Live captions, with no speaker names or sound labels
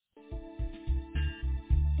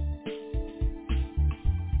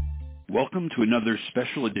Welcome to another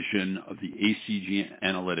special edition of the ACG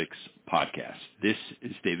Analytics podcast. This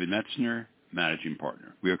is David Metzner, Managing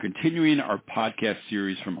Partner. We are continuing our podcast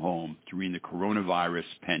series from home during the coronavirus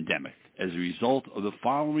pandemic. As a result of the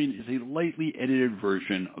following is a lightly edited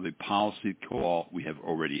version of a policy call we have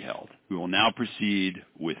already held. We will now proceed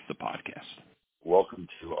with the podcast. Welcome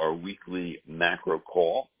to our weekly macro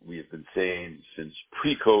call. We have been saying since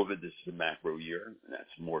pre-COVID this is a macro year, and that's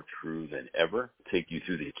more true than ever. I'll take you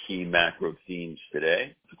through the key macro themes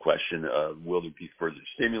today. The question of will there be further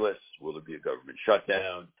stimulus? Will there be a government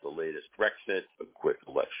shutdown? The latest Brexit, a quick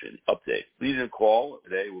election update. Leading the call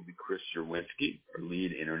today will be Chris Czerwinski, our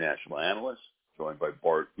lead international analyst, joined by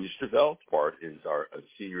Bart Oosterveld. Bart is our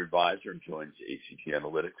senior advisor and joins ACG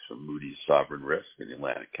Analytics from Moody's Sovereign Risk and the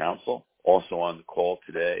Atlantic Council. Also on the call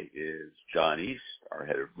today is John East, our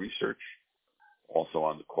head of research. Also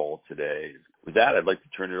on the call today. With that, I'd like to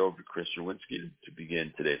turn it over to Chris Czerwinski to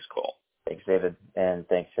begin today's call. Thanks, David, and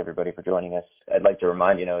thanks everybody for joining us. I'd like to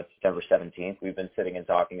remind it's September 17th. We've been sitting and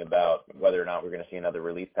talking about whether or not we're going to see another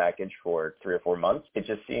relief package for 3 or 4 months. It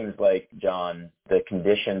just seems like, John, the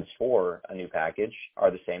conditions for a new package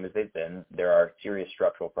are the same as they've been. There are serious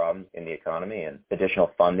structural problems in the economy, and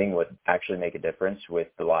additional funding would actually make a difference with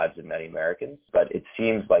the lives of many Americans. But it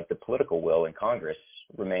seems like the political will in Congress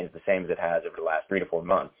remains the same as it has over the last 3 to 4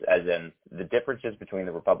 months, as in the differences between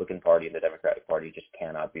the Republican Party and the Democratic Party just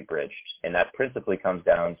cannot be bridged. And that principally comes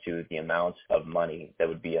down to the amount of money that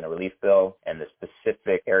would be in a relief bill and the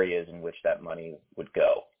specific areas in which that money would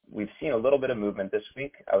go. We've seen a little bit of movement this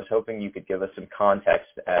week. I was hoping you could give us some context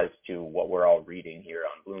as to what we're all reading here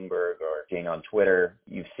on Bloomberg or seeing on Twitter.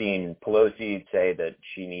 You've seen Pelosi say that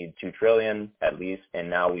she needs $2 trillion at least, and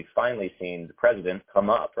now we've finally seen the president come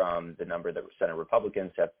up from the number that Senate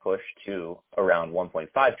Republicans have pushed to around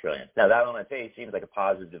 $1.5 trillion. Now that on its face seems like a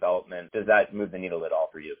positive development. Does that move the needle at all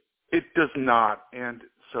for you? It does not, and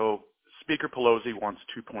so Speaker Pelosi wants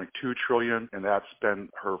 $2.2 trillion, and that's been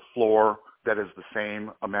her floor. That is the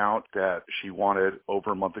same amount that she wanted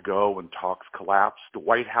over a month ago when talks collapsed. The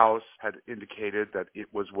White House had indicated that it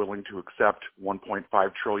was willing to accept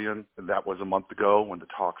 $1.5 trillion, and that was a month ago when the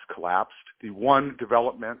talks collapsed. The one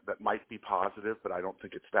development that might be positive, but I don't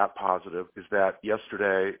think it's that positive, is that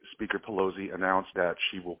yesterday Speaker Pelosi announced that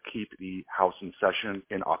she will keep the House in session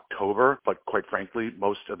in October, but quite frankly,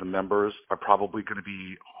 most of the members are probably going to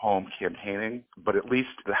be home campaigning, but at least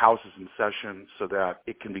the House is in session so that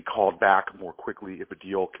it can be called back more quickly if a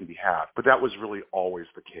deal can be had. But that was really always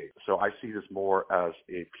the case. So I see this more as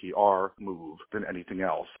a PR move than anything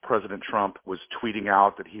else. President Trump was tweeting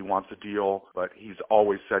out that he wants a deal, but he's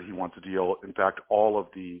always said he wants a deal. In fact, all of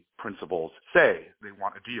the principals say they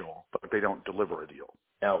want a deal, but they don't deliver a deal.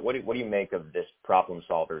 Now, what do you make of this Problem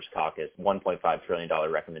Solvers Caucus $1.5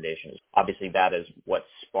 trillion recommendation? Obviously, that is what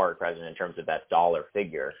sparked the president in terms of that dollar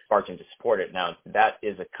figure, sparked him to support it. Now, that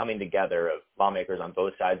is a coming together of lawmakers on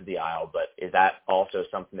both sides of the aisle, but is that also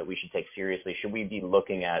something that we should take seriously? Should we be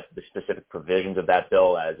looking at the specific provisions of that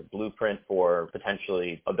bill as a blueprint for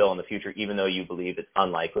potentially a bill in the future, even though you believe it's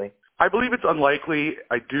unlikely? I believe it's unlikely.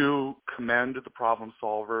 I do commend the problem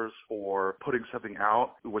solvers for putting something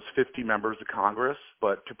out. It was 50 members of Congress,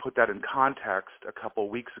 but to put that in context, a couple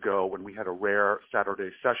weeks ago when we had a rare Saturday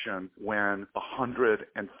session when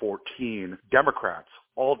 114 Democrats,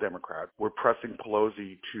 all Democrats, were pressing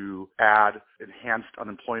Pelosi to add enhanced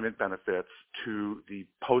unemployment benefits to the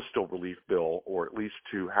postal relief bill, or at least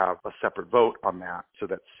to have a separate vote on that so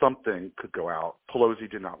that something could go out.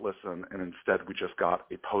 Pelosi did not listen, and instead we just got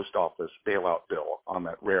a post office bailout bill on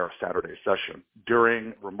that rare Saturday session.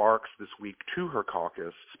 During remarks this week to her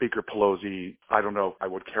caucus, Speaker Pelosi, I don't know if I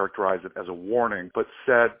would characterize it as a warning, but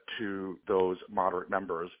said to those moderate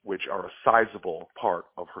members, which are a sizable part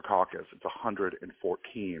of her caucus, it's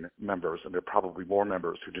 114 members, and there are probably more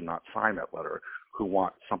members who did not sign that letter, who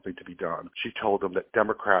want something to be done. She told them that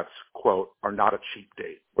Democrats, quote, are not a cheap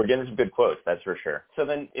date. We're getting some good quotes, that's for sure. So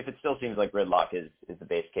then if it still seems like gridlock is the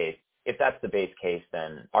base case, if that's the base case,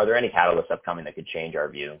 then are there any catalysts upcoming that could change our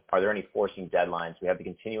view? Are there any forcing deadlines? We have the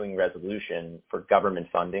continuing resolution for government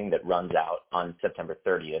funding that runs out on September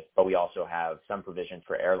 30th, but we also have some provisions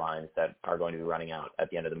for airlines that are going to be running out at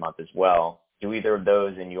the end of the month as well. Do either of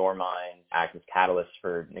those, in your mind, act as catalysts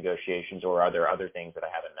for negotiations, or are there other things that I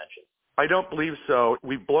haven't mentioned? I don't believe so.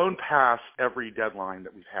 We've blown past every deadline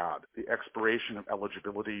that we've had. The expiration of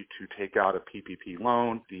eligibility to take out a PPP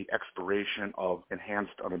loan, the expiration of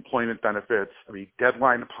enhanced unemployment benefits,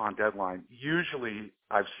 deadline upon deadline. Usually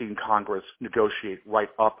I've seen Congress negotiate right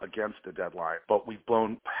up against a deadline, but we've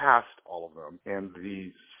blown past all of them. And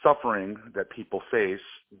the suffering that people face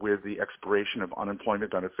with the expiration of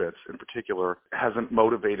unemployment benefits in particular hasn't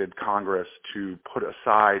motivated Congress to put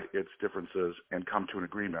aside its differences and come to an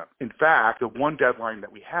agreement. In fact, the one deadline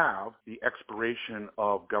that we have, the expiration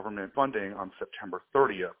of government funding on September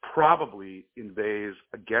 30th, probably inveighs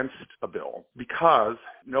against a bill because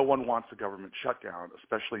no one wants a government shutdown,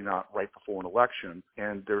 especially not right before an election.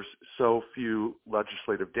 And there's so few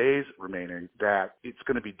legislative days remaining that it's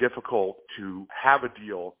going to be difficult to have a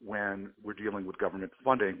deal when we're dealing with government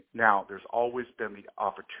funding. Now, there's always been the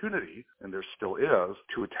opportunity, and there still is,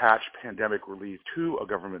 to attach pandemic relief to a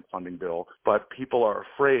government funding bill, but people are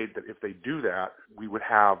afraid that if they do that, we would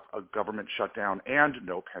have a government shutdown and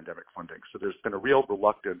no pandemic funding. So there's been a real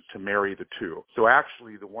reluctance to marry the two. So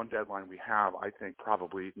actually, the one deadline we have, I think,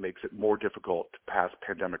 probably makes it more difficult to pass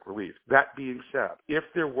pandemic relief. That being said, if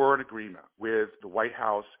there were an agreement with the White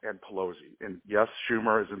House and Pelosi, and yes,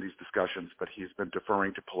 Schumer is in these discussions, but he's been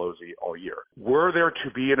deferring to Pelosi all year. Were there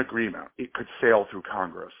to be an agreement, it could sail through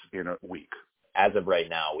Congress in a week. As of right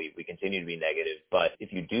now, we continue to be negative. But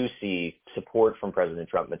if you do see support from President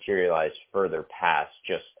Trump materialize further past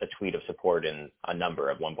just a tweet of support in a number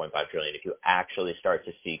of $1.5 trillion, if you actually start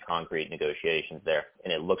to see concrete negotiations there,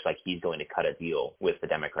 and it looks like he's going to cut a deal with the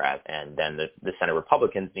Democrats, and then the Senate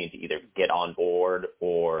Republicans need to either get on board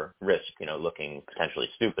or risk, looking potentially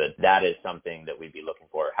stupid, that is something that we'd be looking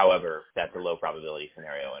for. However, that's a low probability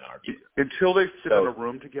scenario in our view. Until they sit in a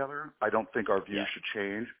room together, I don't think our views should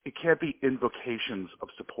change. It can't be invocations of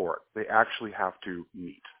support. They actually have to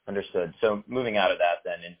meet. Understood. So moving out of that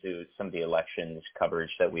then into some of the elections coverage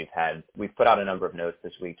that we've had, we've put out a number of notes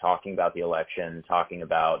this week talking about the election, talking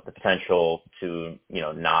about the potential to,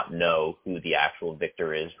 not know who the actual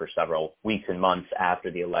victor is for several weeks and months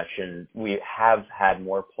after the election. We have had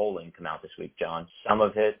more polling come out this week, John. Some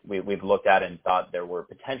of it we've looked at and thought there were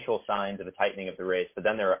potential signs of a tightening of the race, but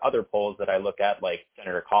then there are other polls that I look at, like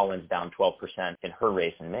Senator Collins down 12% in her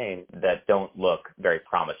race in Maine, that don't look very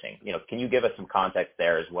promising. Can you give us some context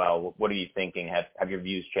there as well? What are you thinking? Have your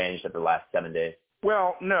views changed over the last 7 days?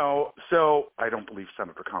 Well, no. So I don't believe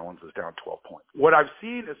Senator Collins is down 12 points. What I've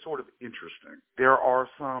seen is sort of interesting. There are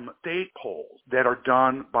some state polls that are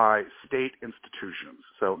done by state institutions,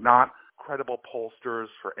 so not credible pollsters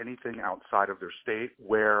for anything outside of their state,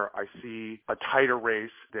 where I see a tighter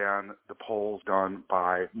race than the polls done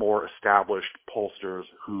by more established pollsters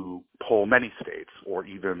who poll many states or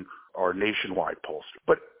even are nationwide pollsters.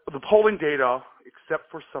 But the polling data, except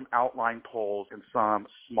for some outlying polls in some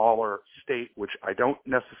smaller state, which I don't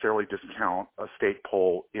necessarily discount a state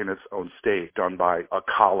poll in its own state done by a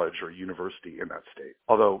college or university in that state,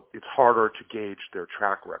 although it's harder to gauge their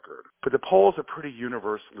track record. But the polls are pretty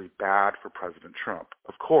universally bad for President Trump.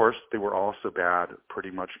 Of course, they were also bad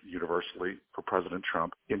pretty much universally for President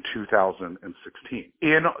Trump in 2016.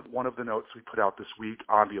 In one of the notes we put out this week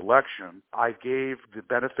on the election, I gave the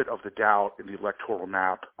benefit of the doubt in the electoral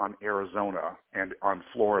map on Arizona and on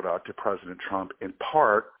Florida to President Trump, in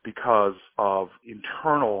part because of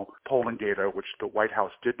internal polling data, which the White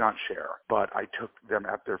House did not share, but I took them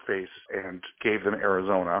at their face and gave them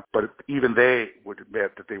Arizona. But even they would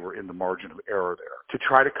admit that they were in the margin of error there, to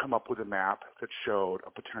try to come up with a map that showed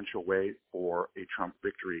a potential way for a Trump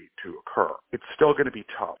victory to occur. It's still going to be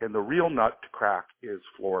tough. And the real nut to crack is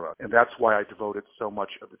Florida. And that's why I devoted so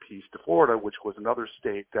much of the piece to Florida, which was another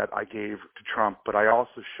state that I gave to Trump. But I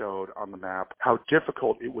also showed on the map how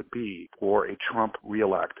difficult it would be for a Trump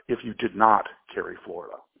reelect if you did not carry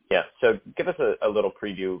Florida. Yeah, so give us a little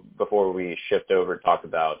preview before we shift over to talk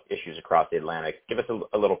about issues across the Atlantic. Give us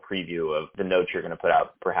a little preview of the notes you're going to put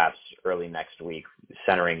out perhaps early next week,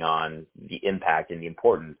 centering on the impact and the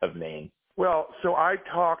importance of Maine. Well, so I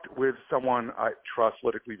talked with someone I trust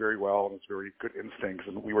politically very well and has very good instincts,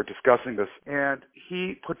 and we were discussing this, and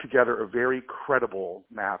he put together a very credible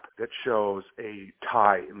map that shows a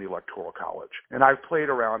tie in the Electoral College. And I've played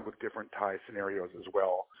around with different tie scenarios as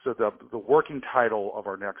well. So the working title of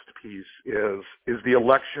our next piece is the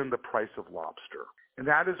election the price of lobster? And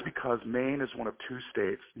that is because Maine is one of two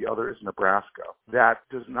states, the other is Nebraska, that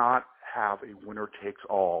does not have a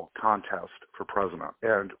winner-takes-all contest for president.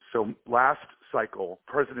 And so last cycle,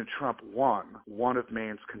 President Trump won one of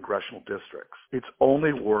Maine's congressional districts. It's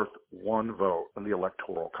only worth one vote in the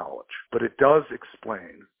Electoral College. But it does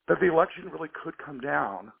explain that the election really could come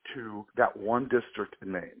down to that one district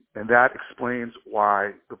in Maine. And that explains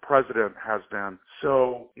why the president has been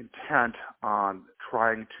so intent on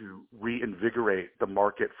trying to reinvigorate the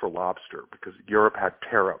market for lobster because Europe had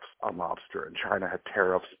tariffs on lobster and China had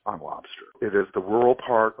tariffs on lobster. It is the rural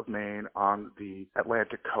part of Maine on the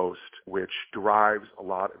Atlantic coast which derives a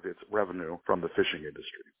lot of its revenue from the fishing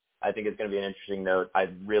industry. I think it's going to be an interesting note. I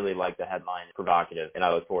really like the headline, provocative, and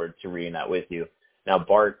I look forward to reading that with you. Now,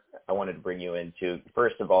 Bart, I wanted to bring you into,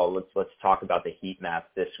 first of all, let's talk about the heat map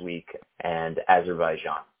this week and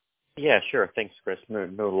Azerbaijan. Yeah, sure. Thanks, Chris.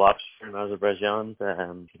 No lobster in Azerbaijan.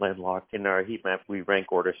 Landlocked. In our heat map, we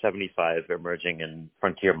rank order 75 emerging and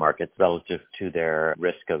frontier markets relative to their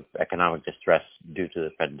risk of economic distress due to the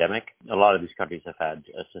pandemic. A lot of these countries have had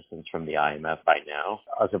assistance from the IMF by now.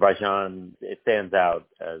 Azerbaijan, it stands out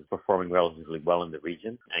as performing relatively well in the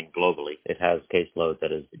region and globally. It has caseload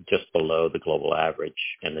that is just below the global average,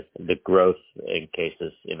 and the growth in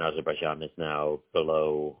cases in Azerbaijan is now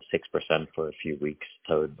below 6% for a few weeks.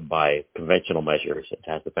 So by conventional measures, it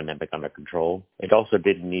has the pandemic under control. It also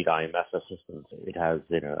didn't need IMF assistance. It has,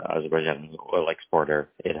 Azerbaijan is an oil exporter.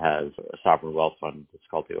 It has a sovereign wealth fund. It's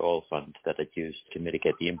called the Oil Fund that it used to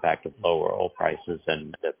mitigate the impact of lower oil prices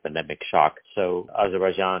and the pandemic shock. So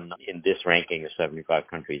Azerbaijan, in this ranking of 75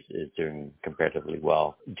 countries, is doing comparatively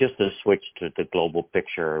well. Just to switch to the global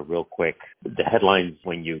picture real quick, the headlines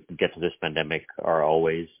when you get to this pandemic are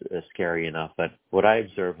always scary enough. But what I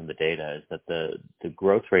observe in the data is that the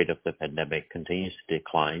growth rate of the pandemic continues to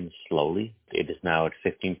decline slowly. It is now at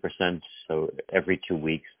 15%. So every 2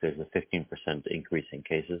 weeks, there's a 15% increase in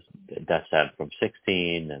cases. That's down from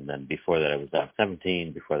 16, and then before that it was down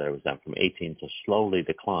 17, before that it was down from 18, so slowly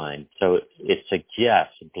decline. So it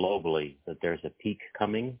suggests globally that there's a peak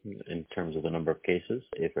coming in terms of the number of cases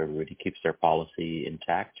if everybody keeps their policy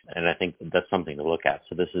intact. And I think that's something to look at.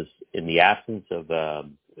 So this is in the absence of a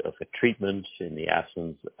treatment, in the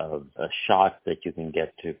absence of a shot that you can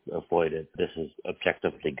get to avoid it. This is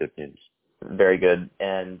objectively good news. Very good.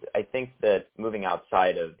 And I think that moving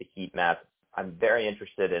outside of the heat map, I'm very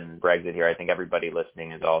interested in Brexit here. I think everybody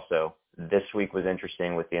listening is also. This week was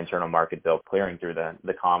interesting with the internal market bill clearing through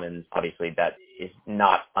the Commons. Obviously, that is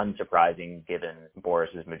not unsurprising given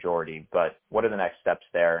Boris's majority. But what are the next steps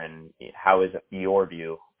there, and how is your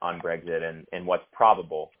view on Brexit and what's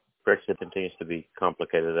probable? Brexit continues to be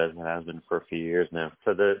complicated as it has been for a few years now.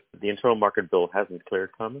 So the internal market bill hasn't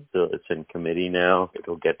cleared Commons. So it's in committee now.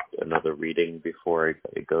 It'll get another reading before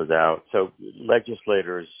it goes out. So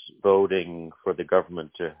legislators voting for the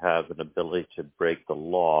government to have an ability to break the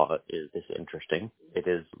law is interesting. It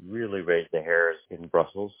has really raised the hairs in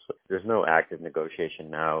Brussels. There's no active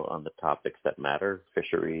negotiation now on the topics that matter: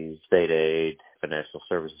 fisheries, state aid, financial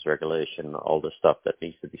services regulation, all the stuff that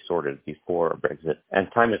needs to be sorted before Brexit. And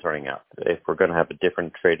time is running out. If we're going to have a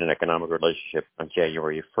different trade and economic relationship on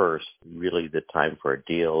January 1st, really the time for a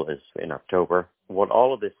deal is in October. What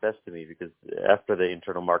all of this says to me, because after the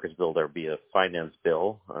internal markets bill, there'll be a finance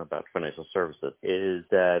bill about financial services, is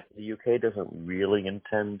that the UK doesn't really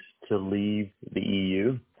intend to leave the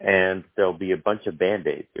EU. And there'll be a bunch of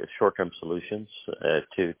band-aids, short-term solutions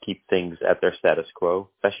to keep things at their status quo,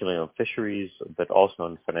 especially on fisheries, but also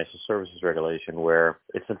on financial services regulation, where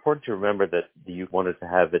it's important to remember that the EU wanted to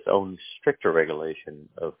have its own stricter regulation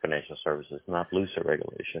of financial services, not looser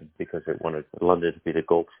regulation, because it wanted London to be the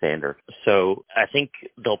gold standard. So I think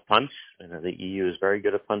they'll punt. The EU is very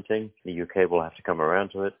good at punting. The UK will have to come around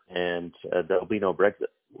to it, and there'll be no Brexit.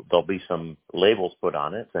 There'll be some labels put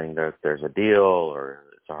on it saying that there's a deal or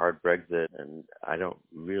it's a hard Brexit, and I don't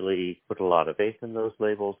really put a lot of faith in those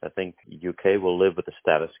labels. I think UK will live with the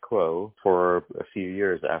status quo for a few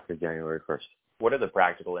years after January 1st. What are the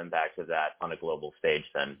practical impacts of that on a global stage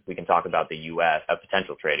then? We can talk about the U.S., a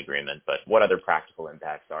potential trade agreement, but what other practical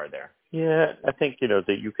impacts are there? Yeah, I think, the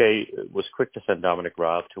UK was quick to send Dominic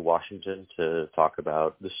Raab to Washington to talk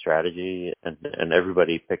about the strategy, and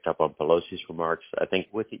everybody picked up on Pelosi's remarks. I think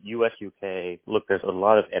with the US-UK, look, there's a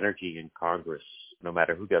lot of energy in Congress, no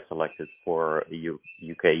matter who gets elected, for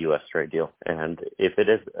a UK-US trade deal. And if it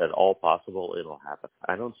is at all possible, it'll happen.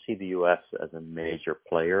 I don't see the US as a major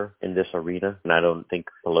player in this arena, and I don't think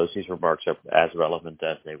Pelosi's remarks are as relevant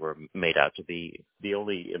as they were made out to be. The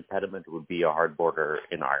only impediment would be a hard border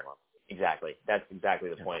in Ireland. Exactly. That's exactly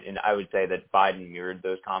the point. And I would say that Biden mirrored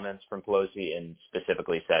those comments from Pelosi and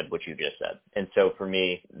specifically said what you just said. And so for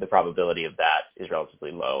me, the probability of that is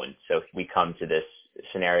relatively low. And so we come to this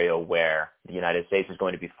scenario where the United States is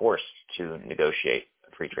going to be forced to negotiate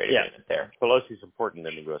a free trade agreement there. Pelosi's important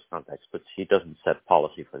in the U.S. context, but he doesn't set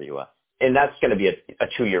policy for the U.S. And that's going to be a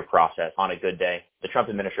 2-year process on a good day. The Trump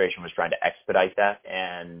administration was trying to expedite that,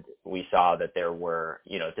 and we saw that there were,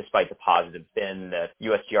 despite the positive spin that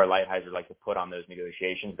USTR Lighthizer like to put on those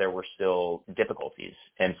negotiations, there were still difficulties.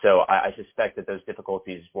 And so I suspect that those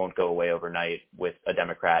difficulties won't go away overnight with a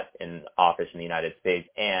Democrat in office in the United States,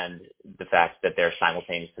 and the fact that they're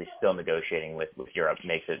simultaneously still negotiating with Europe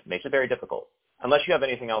makes it very difficult. Unless you have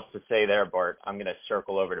anything else to say there, Bart, I'm going to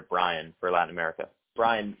circle over to Brian for Latin America.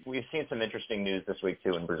 Brian, we've seen some interesting news this week,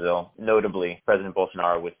 too, in Brazil. Notably, President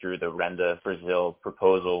Bolsonaro withdrew the Renda Brazil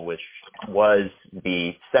proposal, which was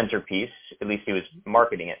the centerpiece, at least he was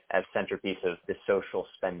marketing it as centerpiece of the social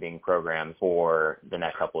spending program for the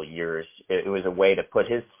next couple of years. It was a way to put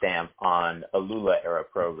his stamp on a Lula-era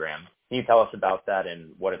program. Can you tell us about that, and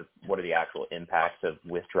what are the actual impacts of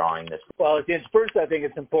withdrawing this? Well, first, I think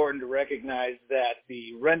it's important to recognize that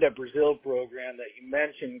the Renda Brazil program that you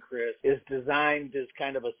mentioned, Chris, is designed as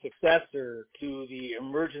kind of a successor to the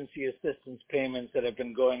emergency assistance payments that have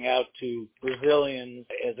been going out to Brazilians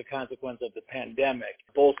as a consequence of the pandemic.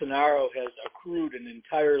 Bolsonaro has accrued an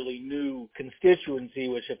entirely new constituency,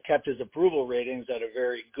 which have kept his approval ratings at a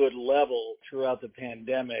very good level throughout the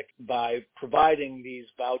pandemic by providing these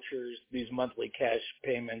vouchers, these monthly cash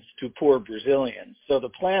payments to poor Brazilians. So the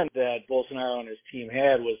plan that Bolsonaro and his team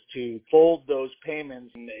had was to fold those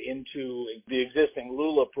payments into the existing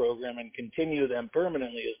Lula program and continue them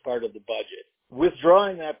permanently as part of the budget.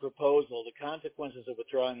 Withdrawing that proposal, the consequences of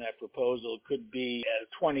withdrawing that proposal could be, as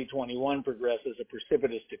 2021 progresses, a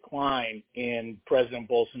precipitous decline in President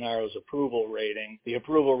Bolsonaro's approval rating, the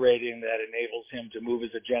approval rating that enables him to move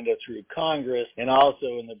his agenda through Congress, and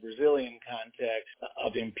also in the Brazilian context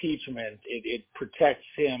of impeachment, it protects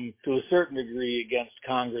him to a certain degree against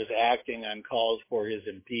Congress acting on calls for his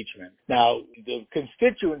impeachment. Now, the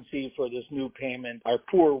constituency for this new payment are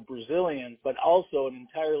poor Brazilians, but also an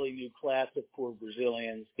entirely new class of poor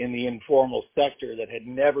Brazilians in the informal sector that had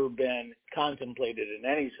never been contemplated in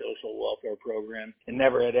any social welfare program and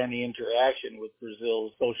never had any interaction with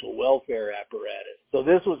Brazil's social welfare apparatus. So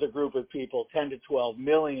this was a group of people, 10 to 12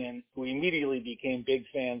 million, who immediately became big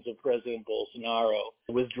fans of President Bolsonaro.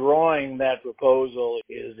 Withdrawing that proposal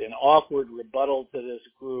is an awkward rebuttal to this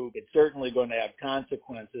group. It's certainly going to have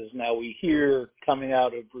consequences. Now, we hear coming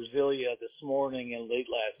out of Brasilia this morning and late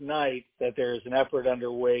last night that there is an effort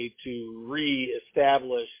underway to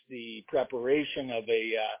re-establish the preparation of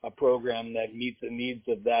a program that meets the needs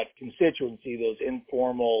of that constituency, those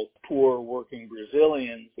informal, poor working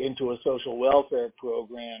Brazilians, into a social welfare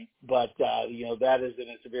program. But, that is in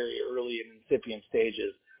its very early and incipient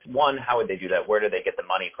stages. One, how would they do that? Where do they get the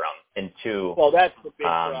money from? And two, well, that's the big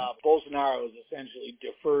problem. Bolsonaro has essentially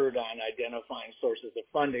deferred on identifying sources of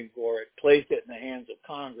funding for it, placed it in the hands of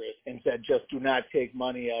Congress, and said just do not take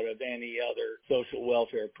money out of any other social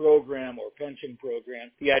welfare program or pension program.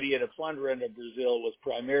 The idea to fund Renda Brazil was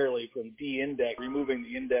primarily from removing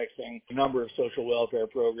the indexing number of social welfare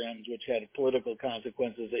programs, which had political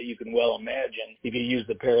consequences that you can well imagine if you use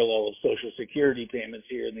the parallel of Social Security payments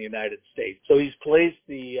here in the United States. So he's placed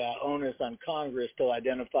the onus on Congress to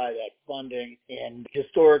identify that funding, and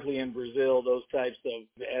historically in Brazil, those types of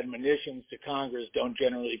admonitions to Congress don't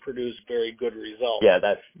generally produce very good results. Yeah,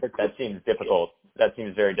 that seems difficult. That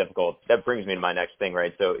seems very difficult. That brings me to my next thing,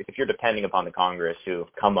 right? So if you're depending upon the Congress to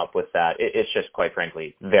come up with that, it's just quite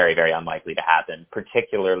frankly very, very unlikely to happen,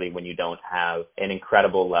 particularly when you don't have an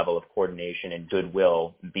incredible level of coordination and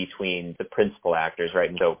goodwill between the principal actors, right?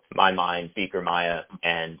 And so in my mind, Speaker Maia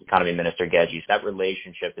and Economy Minister Guedes, that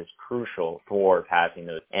relationship is crucial for passing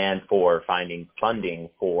those and for finding funding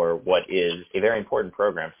for what is a very important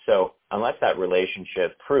program. So unless that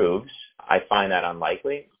relationship proves, I find that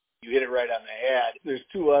unlikely. You hit it right on the head. There's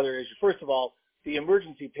two other issues. First of all, the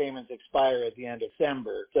emergency payments expire at the end of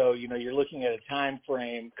December. So, you're looking at a time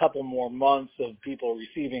frame, couple more months of people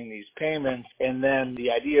receiving these payments. And then the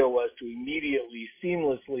idea was to immediately,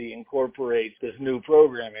 seamlessly incorporate this new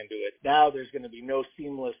program into it. Now there's going to be no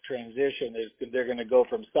seamless transition. They're going to go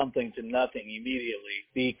from something to nothing immediately.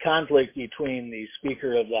 The conflict between the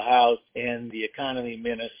Speaker of the House and the Economy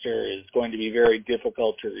Minister is going to be very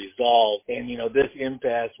difficult to resolve. And, this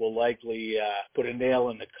impasse will likely put a nail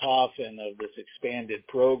in the coffin of this expanded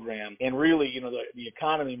program. And really, the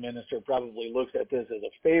Economy Minister probably looks at this as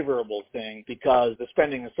a favorable thing because the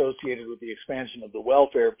spending associated with the expansion of the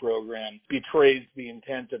welfare program betrays the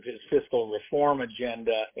intent of his fiscal reform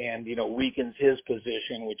agenda and, weakens his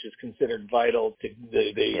position, which is considered vital to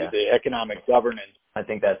the economic governance. I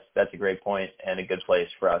think that's a great point and a good place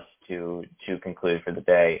for us to conclude for the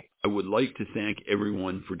day. I would like to thank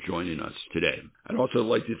everyone for joining us today. I'd also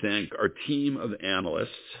like to thank our team of analysts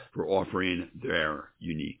for offering their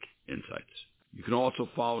unique insights. You can also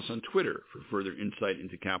follow us on Twitter for further insight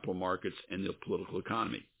into capital markets and the political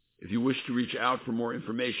economy. If you wish to reach out for more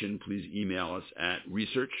information, please email us at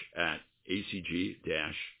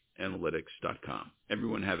research@acg-analytics.com.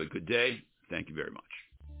 Everyone have a good day. Thank you very much.